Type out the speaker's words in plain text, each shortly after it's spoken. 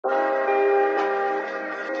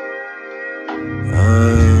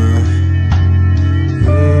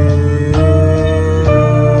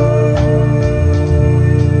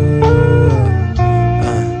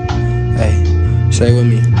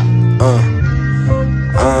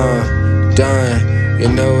Done, you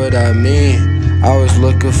know what I mean. I was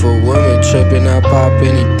looking for women, tripping, I pop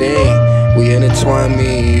anything. We intertwined, me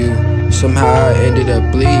and you. Somehow I ended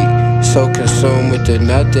up bleed, so consumed with the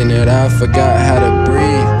nothing that I forgot how to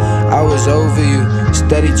breathe. I was over you,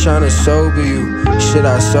 steady trying to sober you. Shit,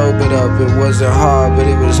 I sobered up, it wasn't hard, but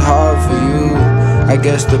it was hard for you. I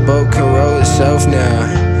guess the boat can roll itself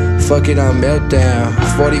now. Fuck it, I'm meltdown,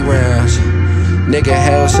 40 rounds. Nigga,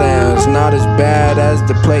 hell sounds not as bad as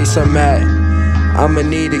the place I'm at. I'ma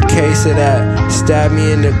need a case of that. Stab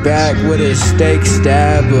me in the back with a steak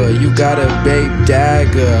stabber. You got a babe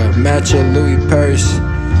dagger, match your Louis purse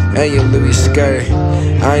and your Louis skirt.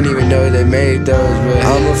 I ain't even know they made those, but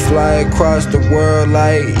I'ma fly across the world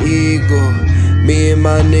like eagle. Me and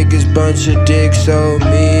my niggas bunch of dicks so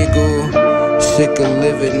meagle. Sick of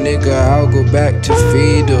living, nigga, I'll go back to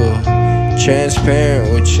fetal.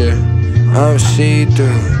 Transparent with you, I'm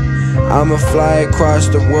see-through. I'ma fly across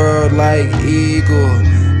the world like eagle.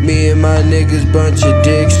 Me and my niggas bunch of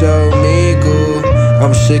dicks so meagle.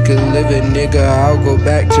 I'm sick of living, nigga, I'll go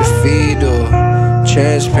back to fetal.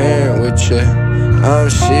 Transparent with you, I'm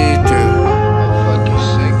see-through.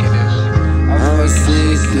 I'm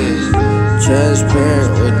see-through.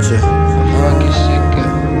 Transparent with you,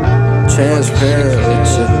 transparent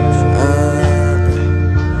with you,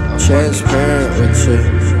 transparent with you,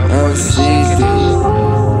 I'm see-through.